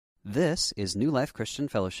This is New Life Christian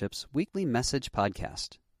Fellowship's weekly message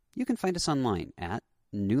podcast. You can find us online at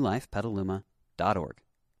newlifepetaluma.org.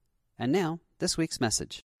 And now, this week's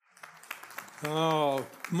message. Oh,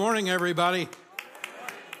 morning, everybody.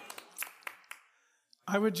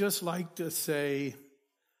 I would just like to say,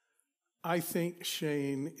 I think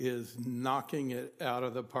Shane is knocking it out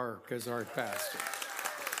of the park as our pastor.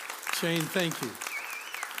 Shane, thank you.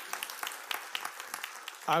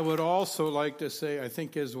 I would also like to say, I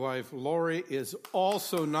think his wife, Lori, is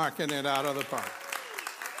also knocking it out of the park.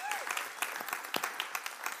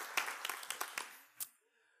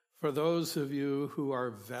 For those of you who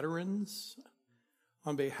are veterans,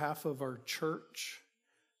 on behalf of our church,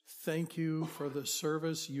 thank you for the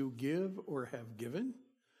service you give or have given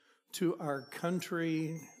to our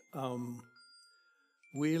country.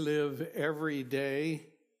 We live every day.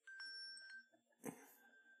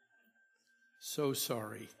 So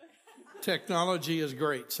sorry. Technology is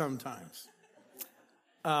great sometimes.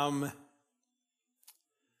 The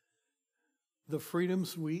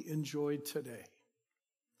freedoms we enjoyed today.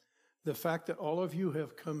 The fact that all of you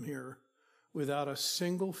have come here without a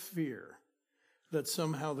single fear that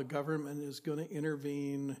somehow the government is going to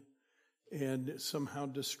intervene and somehow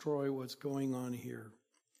destroy what's going on here.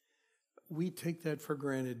 We take that for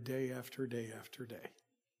granted day after day after day.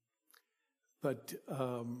 But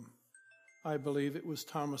I believe it was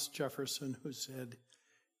Thomas Jefferson who said,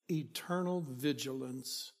 eternal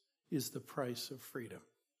vigilance is the price of freedom.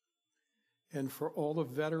 And for all the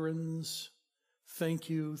veterans, thank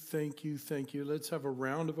you, thank you, thank you. Let's have a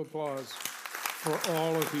round of applause for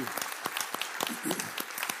all of you.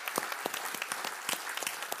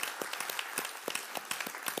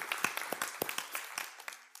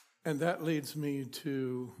 And that leads me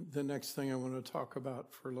to the next thing I want to talk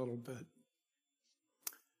about for a little bit.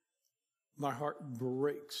 My heart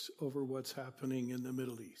breaks over what's happening in the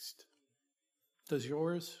Middle East. Does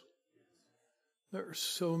yours? There are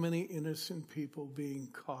so many innocent people being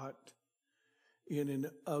caught in an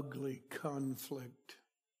ugly conflict.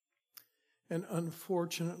 And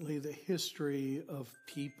unfortunately, the history of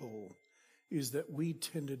people is that we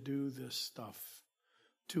tend to do this stuff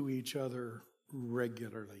to each other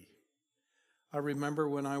regularly. I remember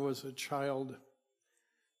when I was a child,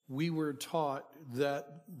 we were taught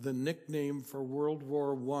that the nickname for World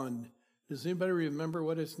War I, does anybody remember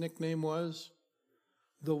what its nickname was?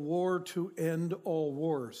 The war to end all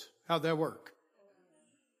wars. How'd that work?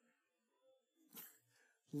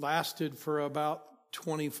 Lasted for about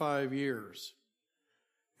 25 years.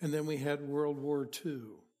 And then we had World War II.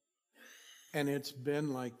 And it's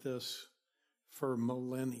been like this for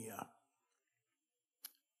millennia.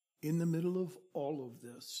 In the middle of all of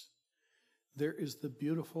this, there is the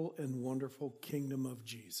beautiful and wonderful kingdom of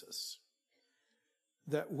Jesus.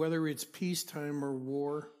 That whether it's peacetime or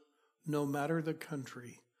war, no matter the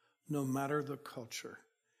country, no matter the culture,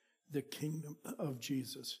 the kingdom of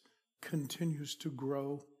Jesus continues to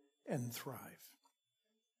grow and thrive.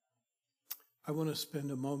 I want to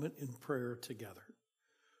spend a moment in prayer together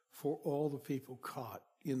for all the people caught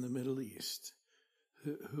in the Middle East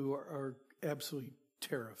who are absolutely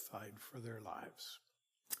terrified for their lives.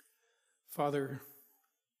 Father,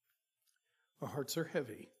 our hearts are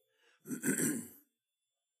heavy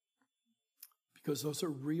because those are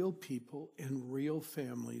real people and real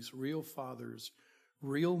families, real fathers,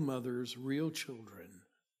 real mothers, real children,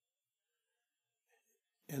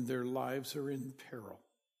 and their lives are in peril.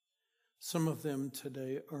 Some of them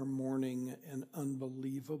today are mourning an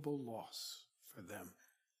unbelievable loss for them.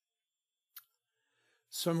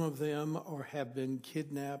 Some of them have been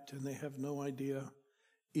kidnapped and they have no idea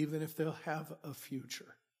even if they'll have a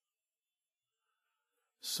future.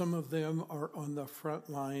 Some of them are on the front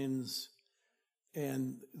lines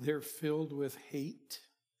and they're filled with hate.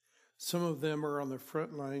 Some of them are on the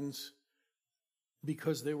front lines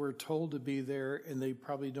because they were told to be there and they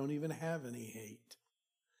probably don't even have any hate.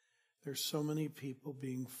 There's so many people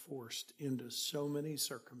being forced into so many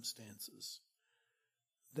circumstances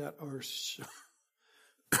that are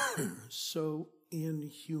so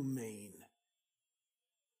inhumane.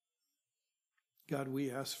 God,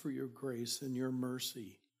 we ask for your grace and your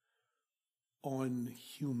mercy on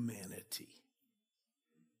humanity.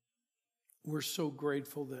 We're so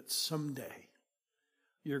grateful that someday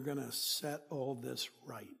you're going to set all this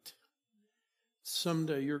right.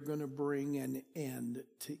 Someday you're going to bring an end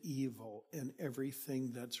to evil and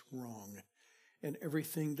everything that's wrong and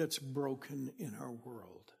everything that's broken in our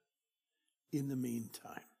world. In the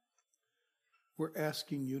meantime, we're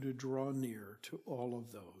asking you to draw near to all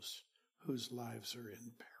of those whose lives are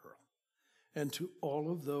in peril, and to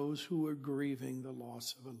all of those who are grieving the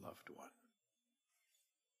loss of a loved one.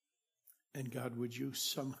 And God, would you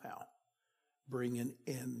somehow bring an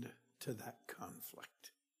end to that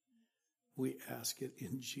conflict? We ask it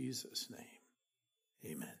in Jesus' name.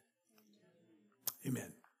 Amen.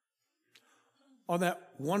 Amen. On that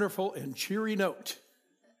wonderful and cheery note,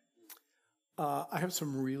 I have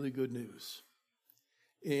some really good news.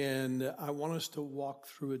 And I want us to walk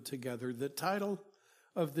through it together. The title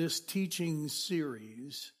of this teaching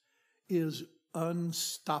series is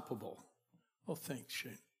Unstoppable. Oh, thanks,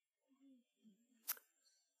 Shane.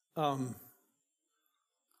 And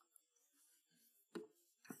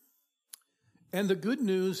the good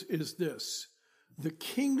news is this: the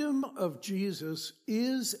kingdom of Jesus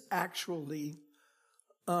is actually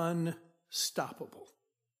unstoppable.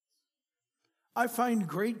 I find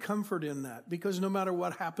great comfort in that, because no matter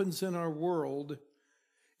what happens in our world,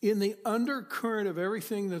 in the undercurrent of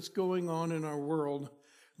everything that's going on in our world,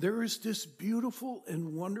 there is this beautiful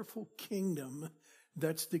and wonderful kingdom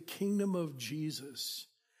that's the kingdom of Jesus.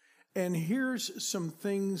 And here's some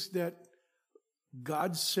things that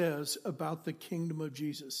God says about the kingdom of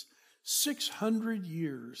Jesus. 600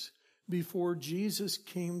 years before Jesus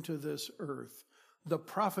came to this earth, the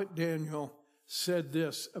prophet Daniel said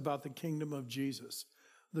this about the kingdom of Jesus: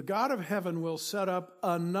 the God of heaven will set up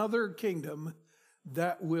another kingdom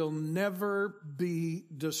that will never be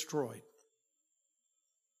destroyed.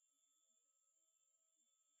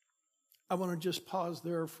 I want to just pause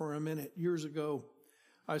there for a minute. Years ago,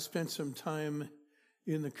 I spent some time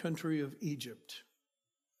in the country of Egypt.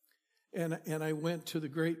 And I went to the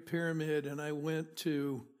Great Pyramid, and I went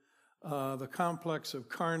to the complex of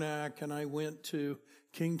Karnak, and I went to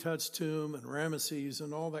King Tut's tomb and Ramesses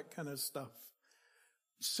and all that kind of stuff.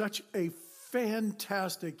 Such a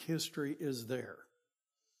fantastic history is there.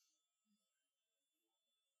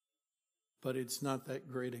 But it's not that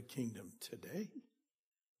great a kingdom today,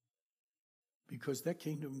 because that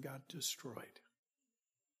kingdom got destroyed.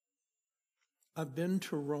 I've been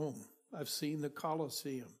to Rome. I've seen the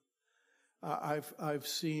Colosseum. I've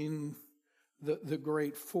seen the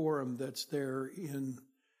great forum that's there in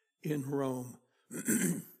Rome.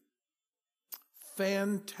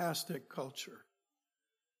 Fantastic culture.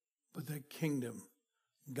 But the kingdom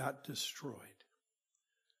got destroyed.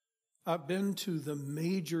 I've been to the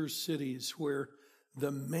major cities where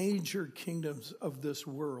the major kingdoms of this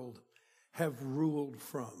world have ruled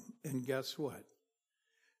from. And guess what?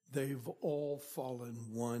 They've all fallen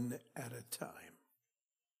one at a time.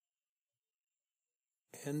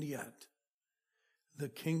 And yet, the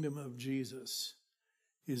kingdom of Jesus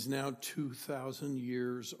is now 2,000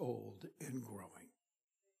 years old and growing.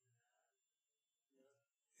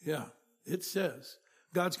 Yeah, it says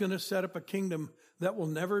God's going to set up a kingdom that will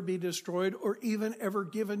never be destroyed or even ever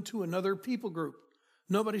given to another people group.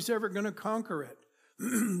 Nobody's ever going to conquer it.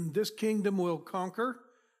 This kingdom will conquer,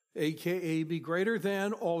 aka be greater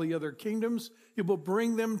than all the other kingdoms. It will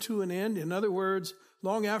bring them to an end. In other words,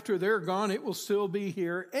 long after they're gone, it will still be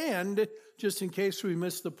here. And just in case we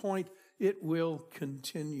miss the point, it will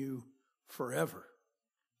continue forever.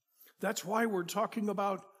 That's why we're talking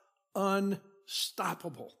about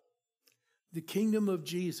unstoppable. The kingdom of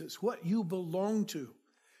Jesus, what you belong to.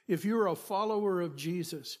 If you're a follower of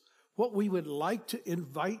Jesus, what we would like to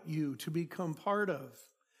invite you to become part of,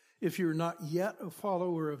 if you're not yet a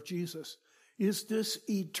follower of Jesus, is this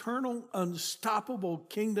eternal, unstoppable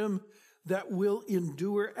kingdom that will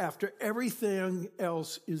endure after everything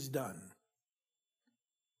else is done.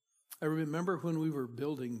 I remember when we were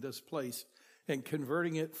building this place and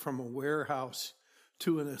converting it from a warehouse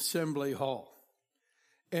to an assembly hall.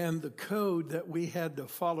 And the code that we had to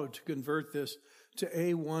follow to convert this to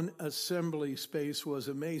A1 assembly space was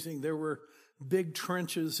amazing. There were big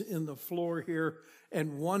trenches in the floor here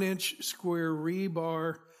and 1-inch square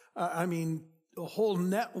rebar. The whole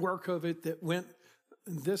network of it that went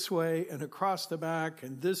this way and across the back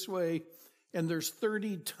and this way. And there's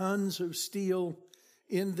 30 tons of steel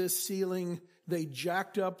in this ceiling. They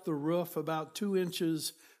jacked up the roof about 2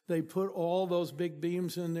 inches. They put all those big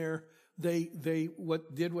beams in there. They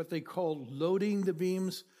did what they called loading the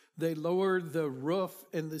beams. They lowered the roof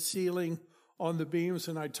and the ceiling on the beams.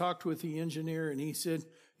 And I talked with the engineer, and he said,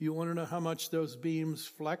 "You want to know how much those beams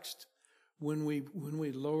flexed when we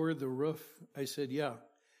lowered the roof?" I said, "Yeah."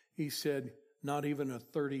 He said, "Not even a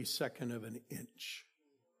 32nd of an inch."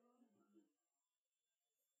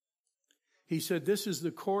 He said, "This is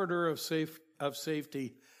the corridor of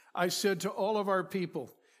safety." I said to all of our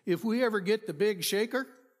people, if we ever get the big shaker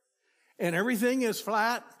and everything is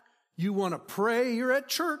flat, you want to pray you're at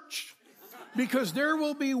church, because there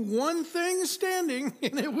will be one thing standing,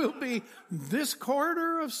 and it will be this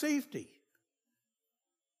corridor of safety.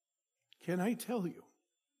 Can I tell you,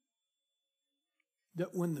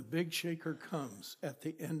 that when the big shaker comes at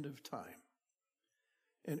the end of time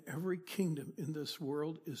and every kingdom in this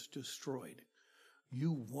world is destroyed,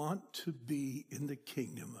 you want to be in the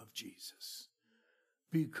kingdom of Jesus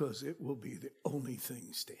because it will be the only thing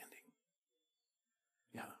standing.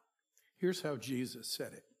 Yeah. Here's how Jesus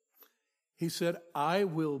said it. He said, I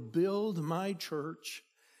will build my church,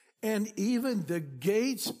 and even the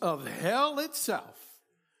gates of hell itself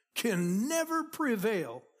can never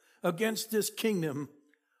prevail against this kingdom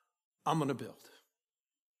I'm going to build.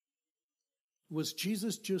 Was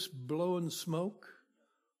Jesus just blowing smoke,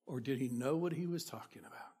 or did he know what he was talking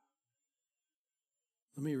about?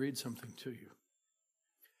 Let me read something to you.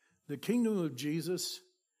 The kingdom of Jesus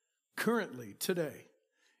currently, today,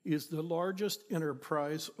 is the largest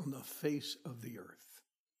enterprise on the face of the earth.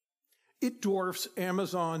 It dwarfs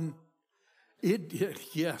Amazon.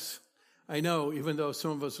 Yes, I know, even though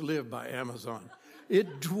some of us live by Amazon.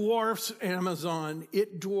 It dwarfs Amazon.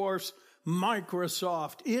 It dwarfs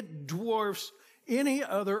Microsoft. It dwarfs any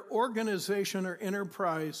other organization or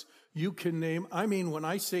enterprise you can name. I mean, when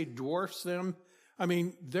I say dwarfs them, I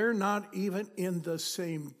mean, they're not even in the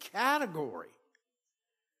same category.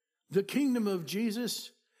 The kingdom of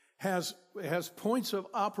Jesus has points of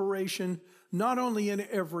operation not only in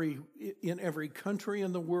every country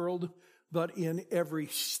in the world, but in every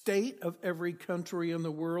state of every country in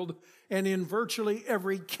the world, and in virtually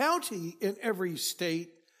every county in every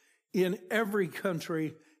state, in every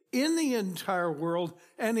country, in the entire world,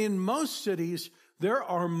 and in most cities. There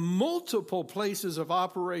are multiple places of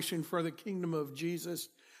operation for the kingdom of Jesus.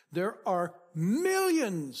 There are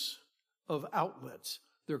millions of outlets.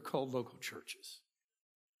 They're called local churches.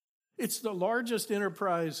 It's the largest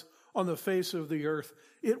enterprise on the face of the earth.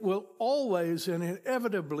 It will always and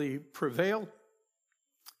inevitably prevail.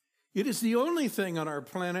 It is the only thing on our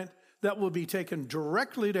planet that will be taken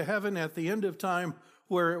directly to heaven at the end of time,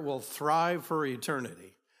 where it will thrive for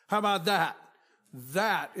eternity. How about that?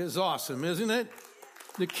 That is awesome, isn't it?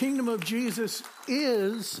 The kingdom of Jesus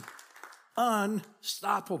is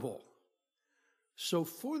unstoppable. So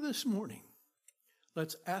for this morning,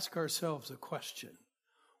 let's ask ourselves a question.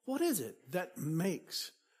 What is it that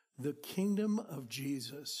makes the kingdom of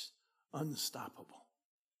Jesus unstoppable?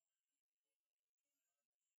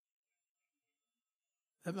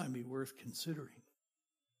 That might be worth considering.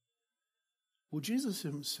 Well, Jesus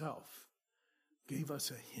himself gave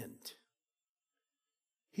us a hint.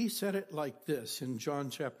 He said it like this in John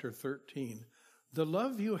chapter 13. The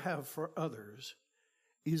love you have for others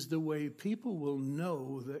is the way people will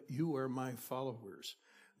know that you are my followers.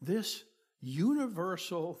 This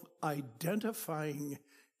universal identifying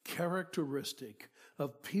characteristic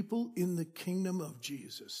of people in the kingdom of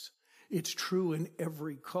Jesus. It's true in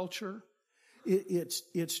every culture.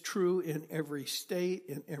 It's true in every state,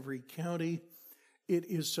 in every county. It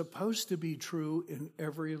is supposed to be true in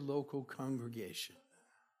every local congregation.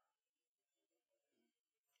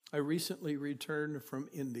 I recently returned from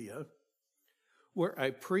India, where I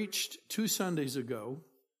preached 2 Sundays ago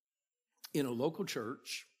in a local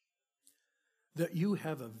church that you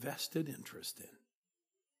have a vested interest in.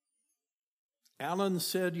 Alan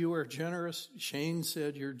said you are generous. Shane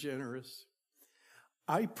said you're generous.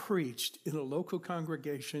 I preached in a local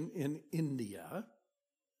congregation in India,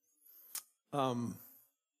 in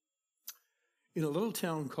a little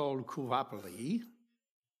town called Kuvapali.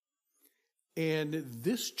 And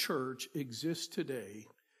this church exists today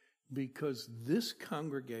because this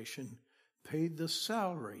congregation paid the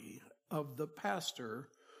salary of the pastor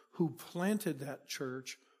who planted that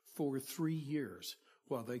church for 3 years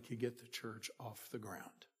while they could get the church off the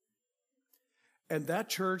ground. And that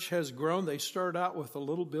church has grown. They started out with a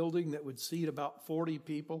little building that would seat about 40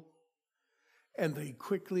 people, and they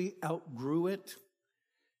quickly outgrew it,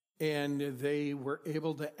 and they were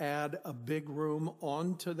able to add a big room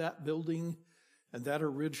onto that building, and that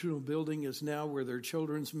original building is now where their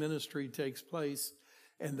children's ministry takes place,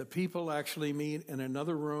 and the people actually meet in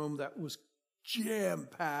another room that was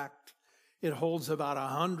jam-packed. It holds about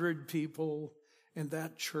 100 people, and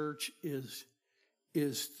that church is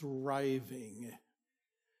thriving.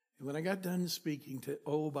 And when I got done speaking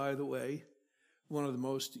by the way, one of the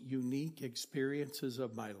most unique experiences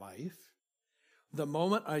of my life, the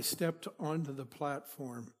moment I stepped onto the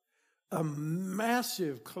platform, a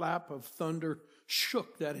massive clap of thunder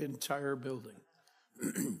shook that entire building.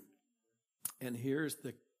 And here's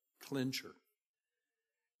the clincher.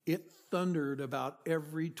 It thundered about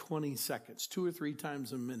every 20 seconds, 2 or 3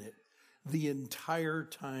 times a minute, the entire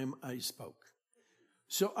time I spoke.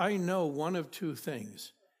 So I know one of 2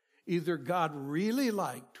 things. Either God really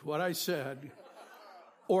liked what I said,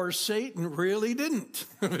 or Satan really didn't.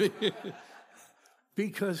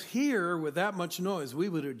 Because here, with that much noise, we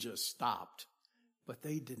would have just stopped. But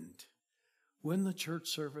they didn't. When the church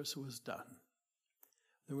service was done,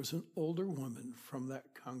 there was an older woman from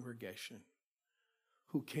that congregation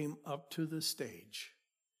who came up to the stage,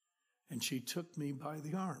 and she took me by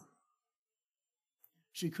the arm.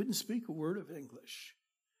 She couldn't speak a word of English,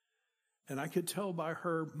 and I could tell by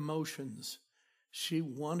her motions she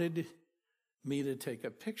wanted me to take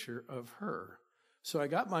a picture of her. So I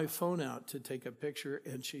got my phone out to take a picture,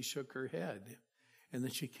 and she shook her head, and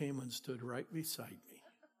then she came and stood right beside me.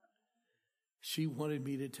 She wanted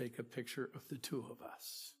me to take a picture of the two of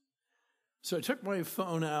us. So I took my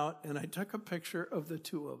phone out, and I took a picture of the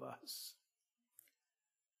two of us.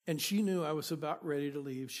 And she knew I was about ready to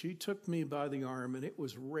leave. She took me by the arm, and it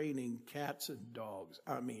was raining cats and dogs.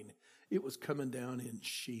 I mean, it was coming down in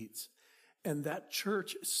sheets. And that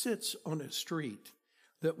church sits on a street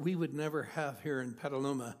that we would never have here in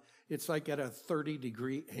Petaluma. It's like at a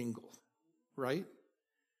 30-degree angle, right?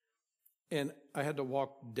 And I had to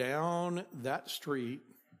walk down that street,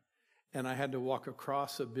 and I had to walk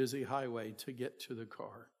across a busy highway to get to the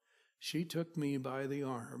car. She took me by the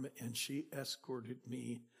arm, and she escorted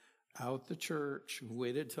me out the church,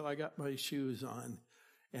 waited till I got my shoes on,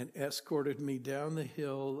 and escorted me down the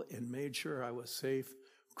hill and made sure I was safe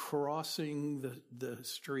crossing the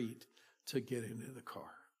street to get into the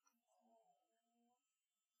car.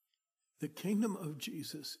 The kingdom of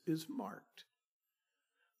Jesus is marked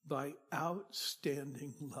by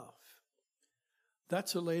outstanding love.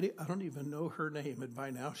 That's a lady, I don't even know her name, and by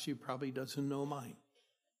now she probably doesn't know mine.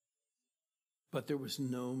 But there was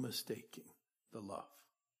no mistaking the love.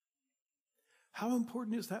 How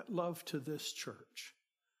important is that love to this church?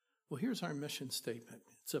 Well, here's our mission statement.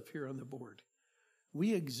 It's up here on the board.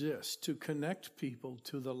 We exist to connect people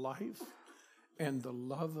to the life and the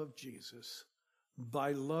love of Jesus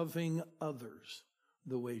by loving others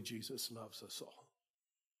the way Jesus loves us all.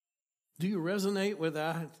 Do you resonate with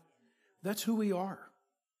that? That's who we are.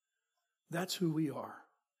 That's who we are.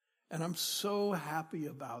 And I'm so happy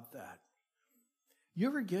about that. You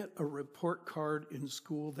ever get a report card in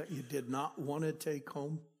school that you did not want to take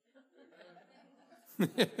home?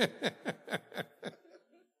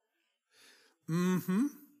 Mm-hmm.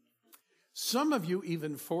 Some of you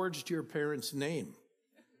even forged your parents' name.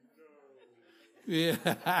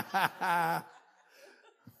 Yeah.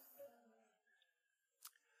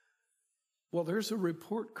 Well, there's a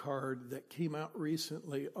report card that came out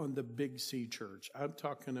recently on the Big C Church. I'm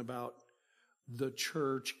talking about the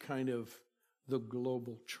church, kind of the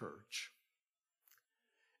global church.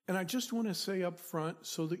 And I just want to say up front,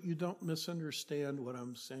 so that you don't misunderstand what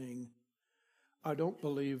I'm saying, I don't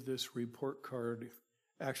believe this report card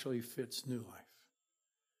actually fits New Life.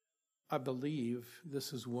 I believe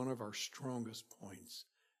this is one of our strongest points,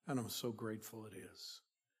 and I'm so grateful it is.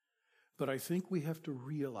 But I think we have to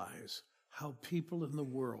realize how people in the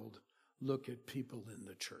world look at people in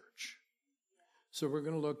the church. So we're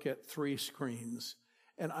going to look at 3 screens,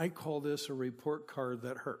 and I call this a report card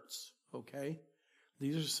that hurts, okay?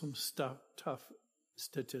 These are some tough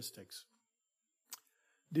statistics.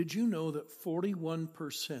 Did you know that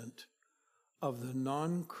 41% of the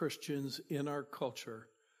non-Christians in our culture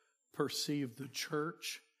perceive the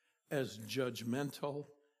church as judgmental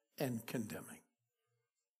and condemning?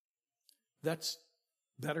 That's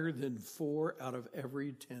better than 4 out of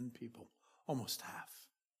every 10 people, almost half.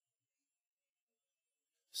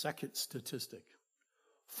 Second statistic,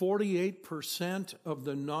 48% of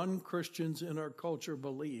the non-Christians in our culture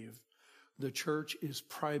believe the church is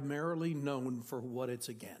primarily known for what it's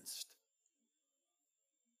against.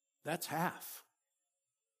 That's half.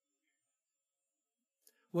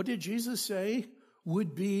 What did Jesus say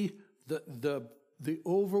would be the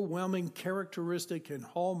overwhelming characteristic and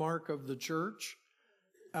hallmark of the church?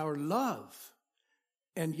 Our love.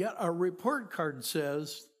 And yet our report card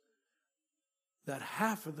says that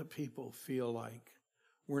half of the people feel like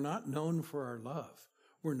we're not known for our love.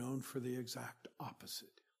 We're known for the exact opposite.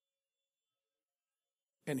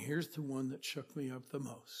 And here's the one that shook me up the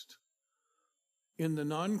most. In the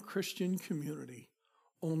non-Christian community,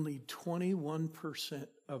 only 21%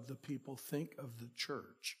 of the people think of the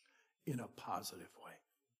church in a positive way.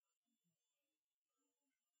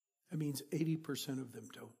 That means 80% of them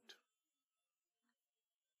don't.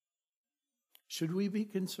 Should we be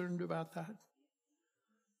concerned about that?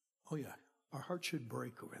 Oh yeah, our heart should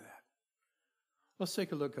break over that. Let's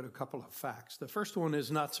take a look at a couple of facts. The first one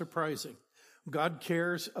is not surprising. God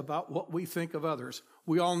cares about what we think of others.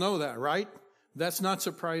 We all know that, right? That's not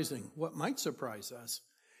surprising. What might surprise us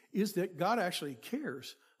is that God actually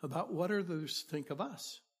cares about what others think of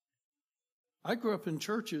us. I grew up in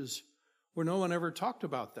churches where no one ever talked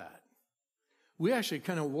about that. We actually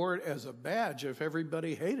kind of wore it as a badge if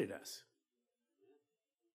everybody hated us.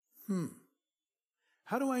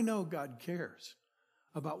 How do I know God cares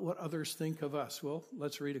about what others think of us? Well,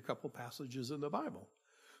 let's read a couple passages in the Bible.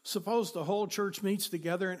 Suppose the whole church meets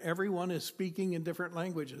together and everyone is speaking in different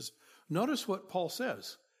languages. Notice what Paul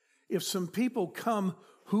says. If some people come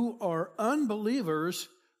who are unbelievers,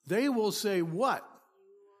 they will say, what?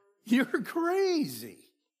 You're crazy.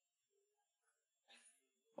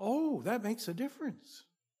 Oh, that makes a difference.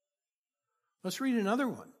 Let's read another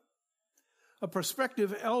one. A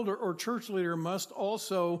prospective elder or church leader must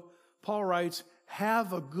also, Paul writes,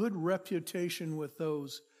 have a good reputation with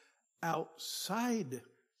those outside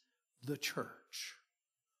the church.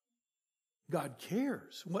 God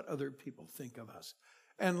cares what other people think of us.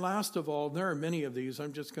 And last of all, there are many of these.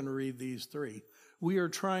 I'm just going to read these three. We are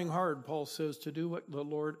trying hard, Paul says, to do what the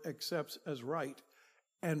Lord accepts as right,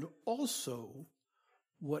 and also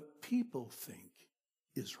what people think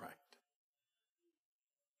is right.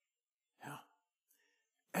 Yeah.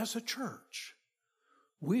 As a church,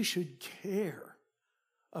 we should care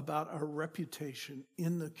about our reputation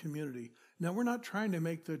in the community. Now, we're not trying to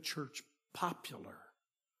make the church popular.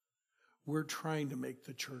 We're trying to make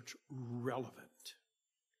the church relevant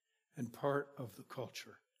and part of the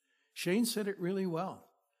culture. Shane said it really well.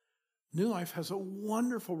 New Life has a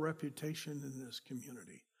wonderful reputation in this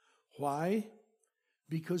community. Why?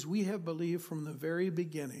 Because we have believed from the very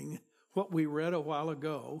beginning what we read a while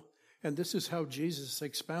ago, and this is how Jesus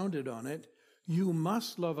expounded on it. You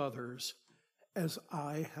must love others as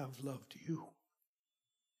I have loved you.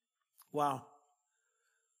 Wow.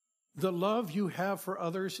 The love you have for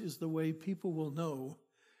others is the way people will know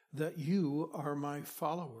that you are my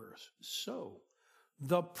followers. So,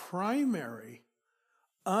 the primary,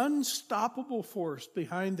 unstoppable force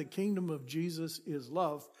behind the kingdom of Jesus is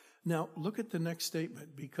love. Now, look at the next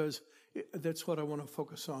statement, because that's what I want to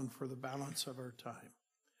focus on for the balance of our time.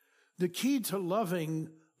 The key to loving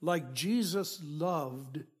like Jesus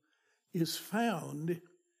loved is found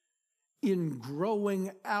in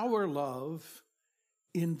growing our love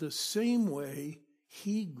in the same way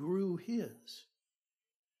he grew his.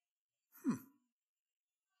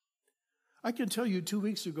 I can tell you 2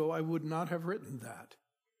 weeks ago, I would not have written that.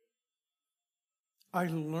 I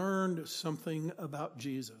learned something about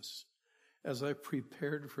Jesus as I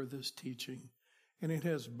prepared for this teaching, and it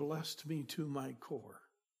has blessed me to my core.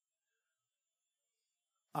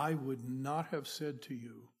 I would not have said to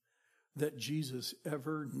you that Jesus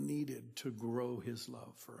ever needed to grow his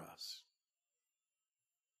love for us.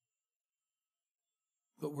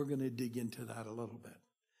 But we're going to dig into that a little bit.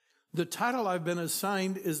 The title I've been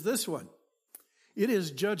assigned is this one. It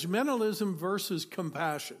is Judgmentalism versus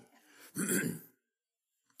Compassion.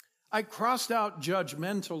 I crossed out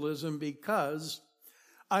judgmentalism because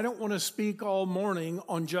I don't want to speak all morning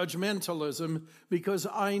on judgmentalism, because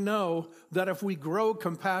I know that if we grow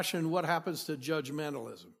compassion, what happens to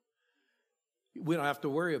judgmentalism? We don't have to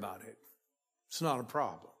worry about it. It's not a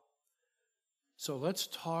problem. So let's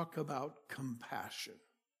talk about compassion.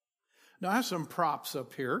 Now I have some props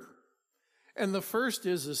up here. And the first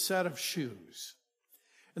is a set of shoes.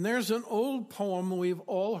 And there's an old poem we've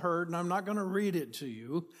all heard, and I'm not going to read it to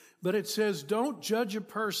you, but it says, don't judge a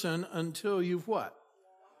person until you've what?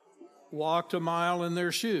 Walked a mile in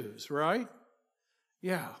their shoes, right?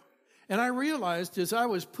 Yeah. And I realized as I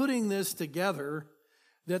was putting this together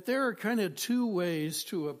that there are kind of two ways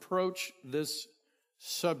to approach this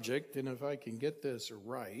subject. And if I can get this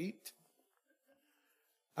right,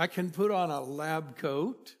 I can put on a lab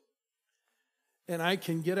coat, and I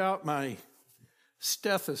can get out my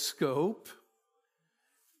stethoscope,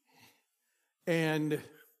 and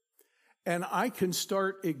I can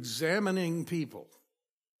start examining people.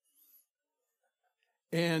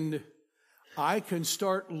 And I can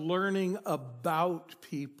start learning about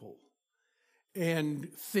people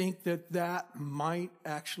and think that that might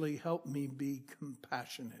actually help me be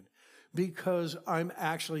compassionate, because I'm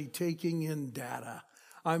actually taking in data.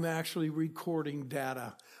 I'm actually recording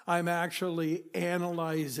data. I'm actually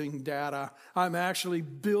analyzing data. I'm actually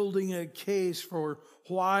building a case for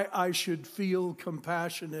why I should feel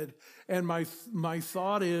compassionate. And my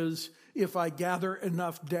thought is, if I gather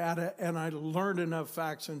enough data and I learn enough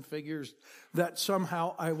facts and figures, that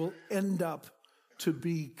somehow I will end up to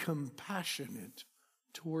be compassionate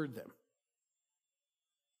toward them.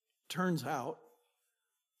 Turns out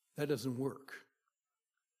that doesn't work,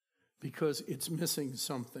 because it's missing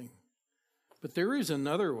something. But there is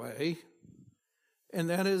another way, and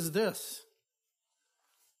that is this.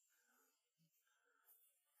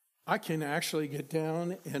 I can actually get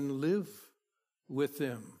down and live with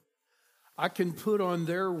them. I can put on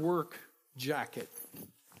their work jacket.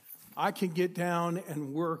 I can get down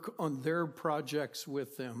and work on their projects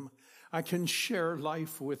with them. I can share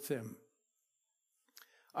life with them.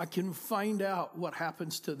 I can find out what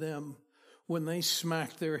happens to them when they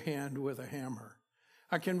smack their hand with a hammer.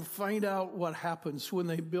 I can find out what happens when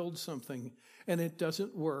they build something and it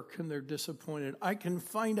doesn't work and they're disappointed. I can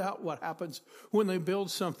find out what happens when they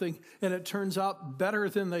build something and it turns out better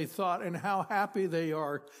than they thought and how happy they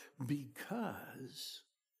are, because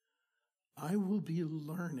I will be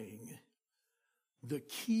learning the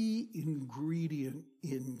key ingredient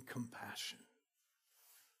in compassion.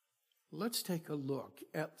 Let's take a look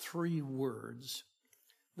at 3 words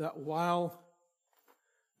that, while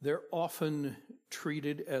they're often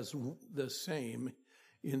treated as the same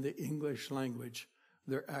in the English language,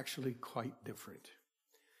 they're actually quite different.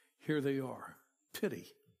 Here they are. Pity.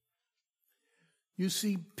 You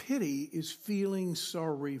see, pity is feeling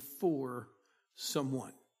sorry for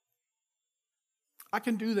someone. I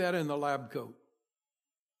can do that in the lab coat.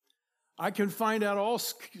 I can find out all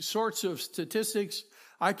sorts of statistics.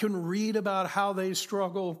 I can read about how they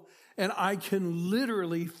struggle, and I can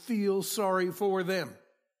literally feel sorry for them.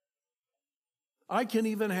 I can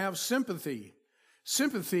even have sympathy.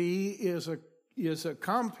 Sympathy is a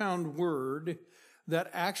compound word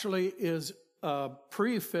that actually is a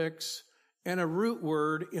prefix and a root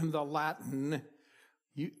word in the Latin.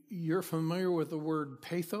 You're familiar with the word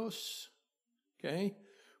pathos, okay,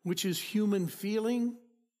 which is human feeling,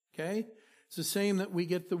 okay? It's the same that we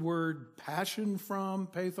get the word passion from,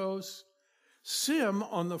 pathos. Sim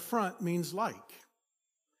on the front means like.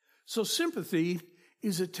 So sympathy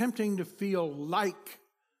is attempting to feel like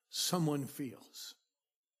someone feels.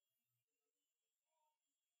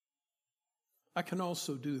 I can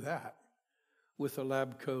also do that with a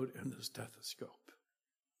lab coat and a stethoscope.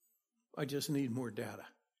 I just need more data.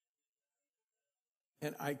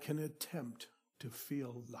 And I can attempt to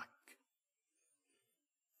feel like.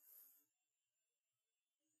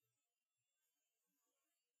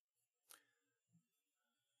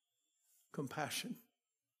 Compassion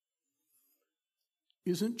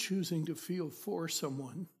isn't choosing to feel for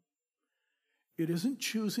someone. It isn't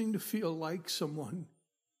choosing to feel like someone.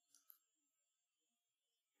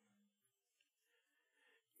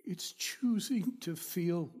 It's choosing to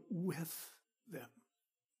feel with them.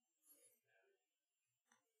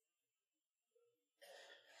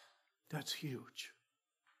 That's huge.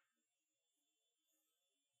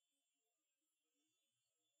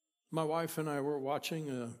 My wife and I were watching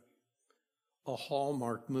a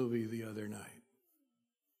Hallmark movie the other night.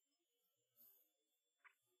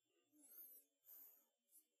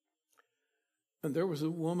 And there was a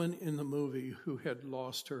woman in the movie who had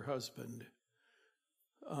lost her husband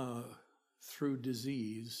through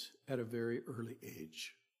disease at a very early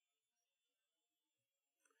age.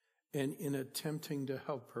 And in attempting to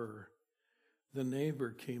help her, the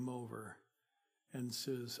neighbor came over and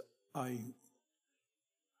says, I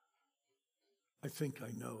think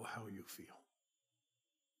I know how you feel.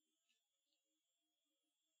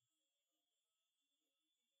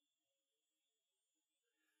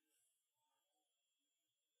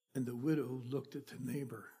 And the widow looked at the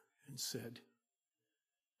neighbor and said,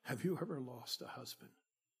 have you ever lost a husband?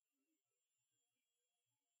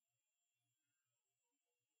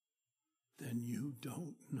 Then you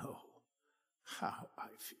don't know how I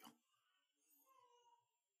feel.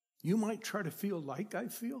 You might try to feel like I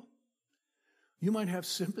feel. You might have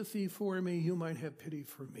sympathy for me. You might have pity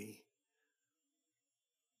for me.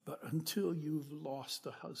 But until you've lost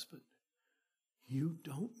a husband, you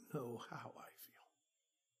don't know how I feel.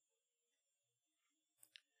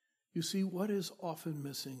 You see, what is often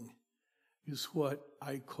missing is what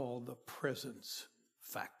I call the presence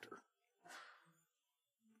factor.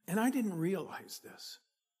 And I didn't realize this.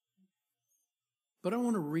 But I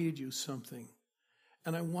want to read you something,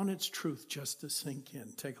 and I want its truth just to sink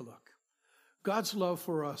in. Take a look. God's love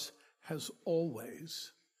for us has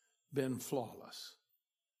always been flawless.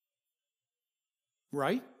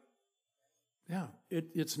 Right? Yeah.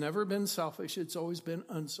 It's never been selfish. It's always been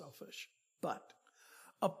unselfish. But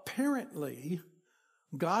apparently,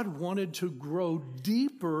 God wanted to grow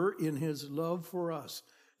deeper in his love for us.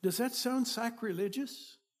 Does that sound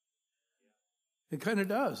sacrilegious? It kind of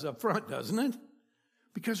does up front, doesn't it?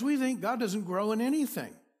 Because we think God doesn't grow in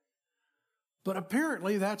anything. But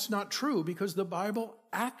apparently that's not true, because the Bible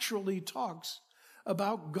actually talks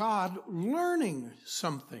about God learning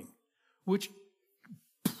something, which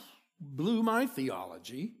blew my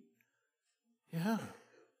theology. Yeah.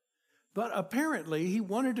 But apparently he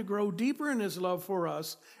wanted to grow deeper in his love for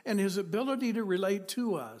us and his ability to relate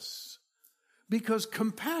to us Because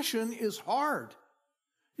compassion is hard.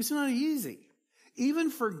 It's not easy. Even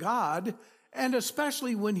for God, and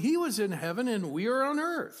especially when he was in heaven and we are on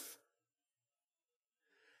earth.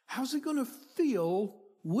 How's he going to feel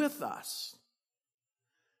with us?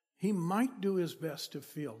 He might do his best to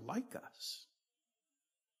feel like us.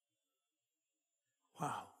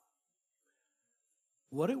 Wow.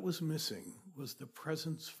 What it was missing was the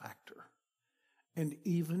presence factor. And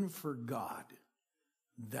even for God,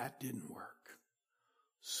 that didn't work.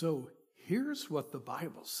 So here's what the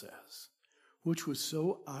Bible says, which was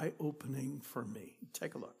so eye-opening for me.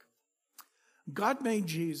 Take a look. God made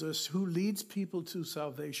Jesus, who leads people to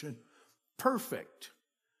salvation, perfect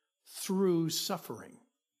through suffering.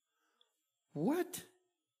 What?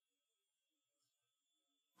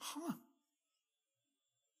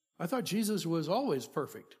 I thought Jesus was always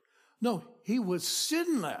perfect. No, he was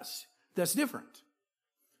sinless. That's different.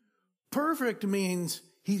 Perfect means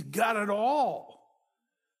he's got it all.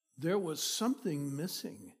 There was something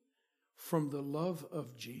missing from the love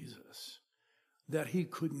of Jesus that he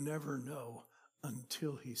could never know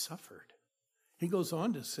until he suffered. He goes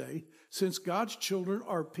on to say, since God's children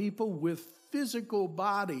are people with physical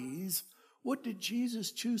bodies, what did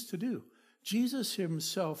Jesus choose to do? Jesus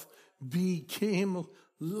himself became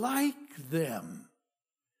like them.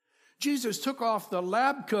 Jesus took off the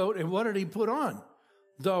lab coat, and what did he put on?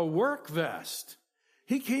 The work vest.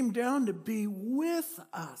 He came down to be with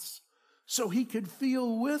us so he could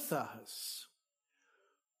feel with us.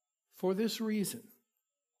 For this reason,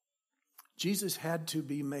 Jesus had to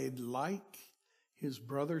be made like his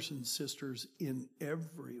brothers and sisters in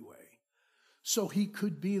every way, so he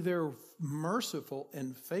could be their merciful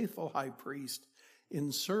and faithful high priest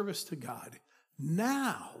in service to God.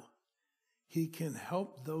 Now he can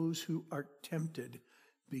help those who are tempted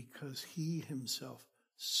because he himself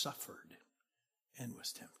suffered and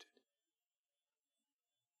was tempted.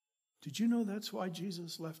 Did you know that's why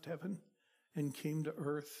Jesus left heaven and came to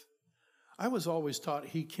earth? I was always taught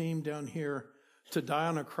he came down here to die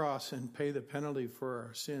on a cross and pay the penalty for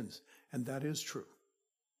our sins. And that is true.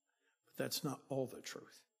 But that's not all the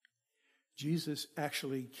truth. Jesus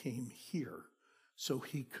actually came here so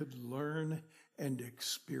he could learn and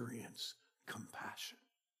experience compassion.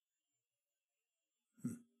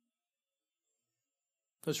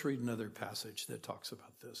 Let's read another passage that talks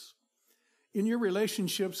about this. In your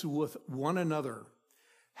relationships with one another,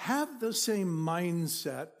 have the same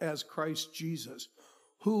mindset as Christ Jesus,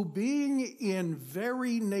 who being in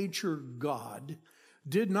very nature God,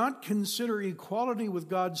 did not consider equality with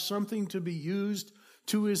God something to be used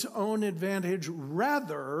to his own advantage.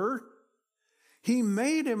 Rather, he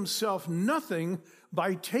made himself nothing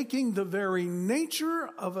by taking the very nature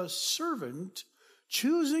of a servant,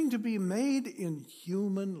 choosing to be made in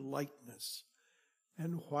human likeness.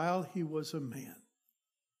 And while he was a man,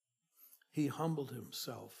 he humbled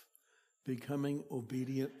himself, becoming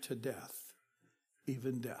obedient to death,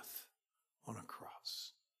 even death on a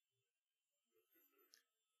cross.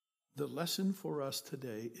 The lesson for us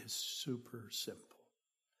today is super simple.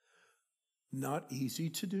 Not easy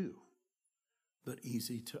to do, but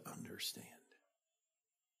easy to understand.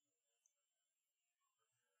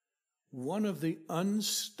 One of the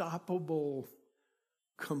unstoppable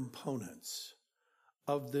components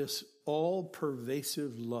of this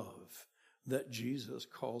all-pervasive love that Jesus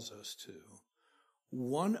calls us to,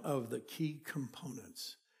 one of the key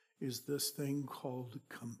components is this thing called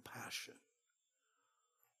compassion,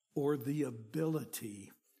 or the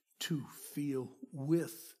ability to feel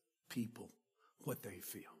with people what they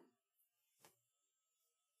feel.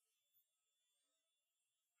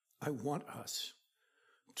 I want us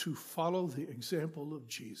to follow the example of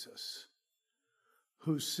Jesus,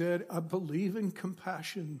 who said, I believe in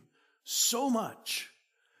compassion so much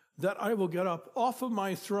that I will get up off of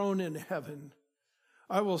my throne in heaven.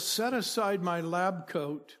 I will set aside my lab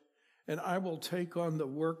coat and I will take on the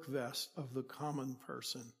work vest of the common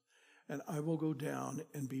person. And I will go down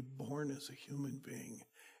and be born as a human being.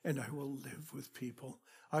 And I will live with people.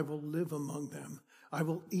 I will live among them. I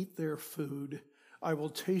will eat their food. I will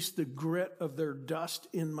taste the grit of their dust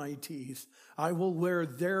in my teeth. I will wear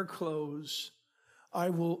their clothes. I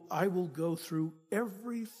will go through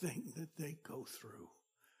everything that they go through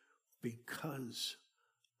because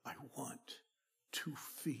I want to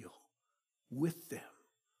feel with them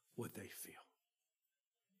what they feel.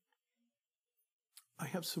 I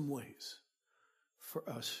have some ways for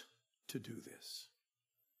us to do this.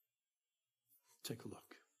 Take a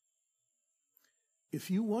look. If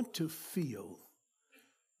you want to feel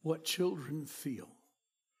what children feel,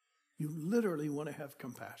 you literally want to have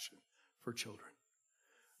compassion for children,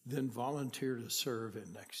 then volunteer to serve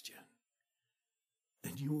in Next Gen.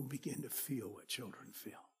 and you will begin to feel what children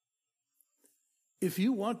feel. If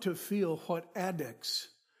you want to feel what addicts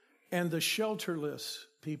and the shelterless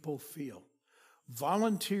people feel,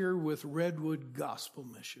 volunteer with Redwood Gospel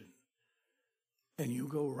Mission, and you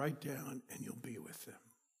go right down and you'll be with them.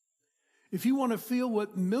 If you want to feel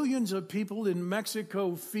what millions of people in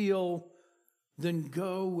Mexico feel, then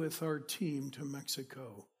go with our team to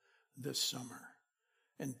Mexico this summer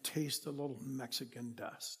and taste a little Mexican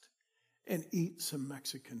dust and eat some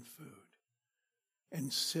Mexican food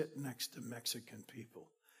and sit next to Mexican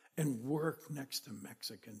people and work next to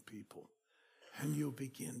Mexican people, and you'll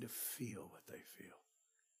begin to feel what they feel.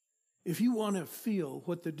 If you want to feel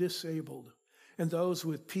what the disabled and those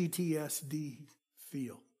with PTSD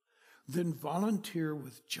feel, then volunteer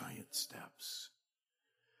with Giant Steps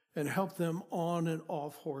and help them on and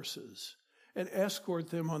off horses and escort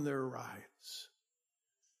them on their rides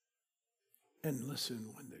and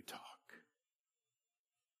listen when they talk.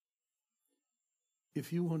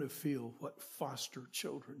 If you want to feel what foster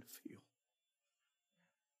children feel,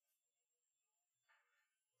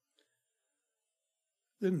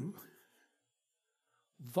 then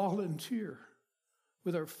volunteer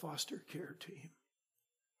with our foster care team.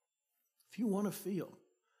 If you want to feel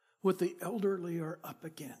what the elderly are up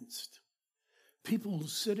against, people who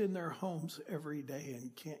sit in their homes every day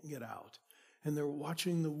and can't get out, and they're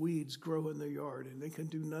watching the weeds grow in their yard, and they can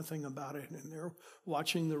do nothing about it, and they're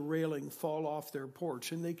watching the railing fall off their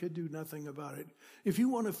porch, and they could do nothing about it. If you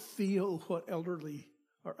want to feel what elderly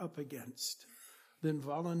are up against, then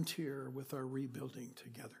volunteer with our Rebuilding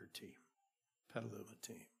Together team, Petaluma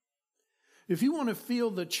team. If you want to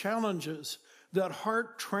feel the challenges that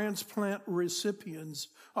heart transplant recipients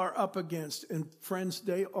are up against, and friends,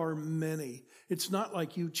 they are many. It's not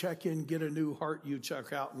like you check in, get a new heart, you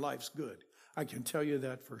check out, and life's good. I can tell you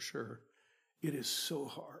that for sure. It is so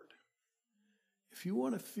hard. If you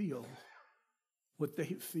want to feel what they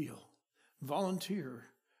feel, volunteer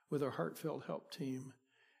with our Heartfelt Help team.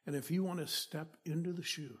 And if you want to step into the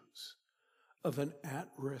shoes of an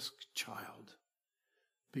at-risk child,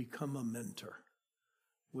 become a mentor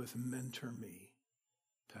with Mentor Me,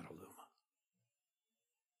 Petaluma.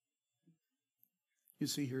 You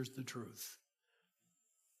see, here's the truth.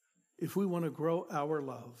 If we want to grow our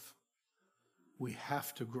love, we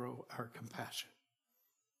have to grow our compassion.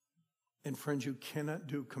 And friends, you cannot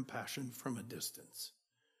do compassion from a distance.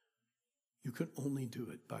 You can only do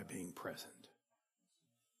it by being present.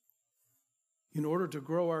 In order to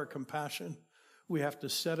grow our compassion, we have to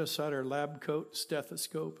set aside our lab coat,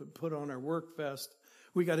 stethoscope, and put on our work vest.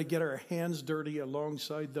 We got to get our hands dirty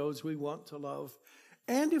alongside those we want to love.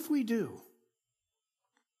 And if we do,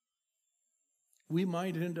 we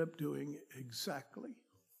might end up doing exactly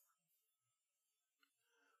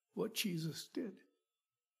what Jesus did.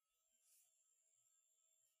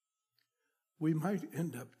 We might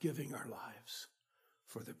end up giving our lives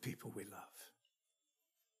for the people we love.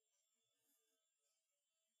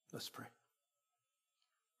 Let's pray.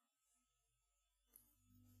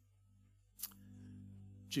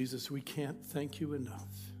 Jesus, we can't thank you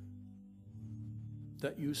enough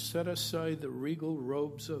that you set aside the regal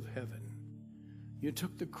robes of heaven. You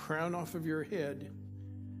took the crown off of your head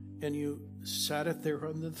and you sat it there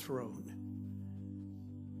on the throne.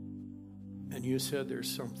 And you said,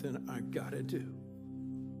 there's something I've got to do.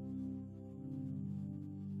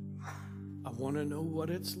 I want to know what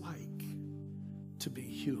it's like to be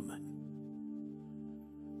human.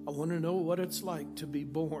 I want to know what it's like to be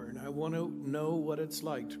born. I want to know what it's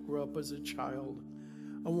like to grow up as a child.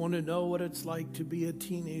 I want to know what it's like to be a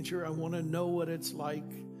teenager. I want to know what it's like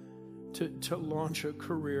to launch a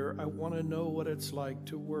career. I want to know what it's like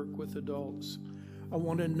to work with adults. I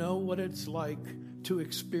want to know what it's like to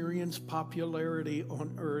experience popularity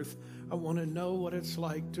on earth. I want to know what it's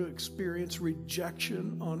like to experience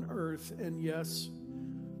rejection on earth. And yes,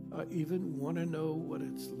 I even want to know what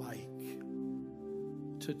it's like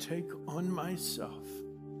to take on myself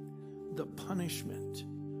the punishment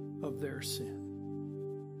of their sin.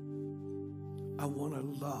 I want to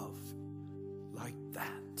love like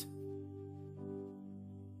that.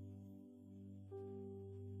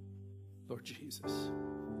 Lord Jesus,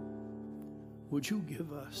 would you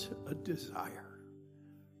give us a desire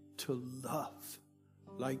to love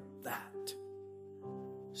like that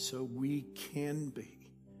so we can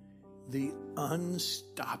be the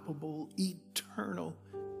unstoppable, eternal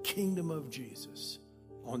kingdom of Jesus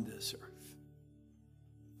on this earth?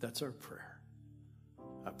 That's our prayer.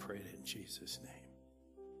 I pray it in Jesus'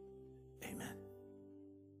 name. Amen.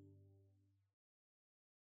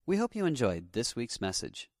 We hope you enjoyed this week's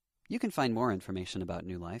message. You can find more information about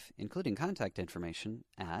New Life, including contact information,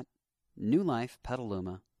 at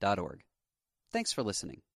newlifepetaluma.org. Thanks for listening.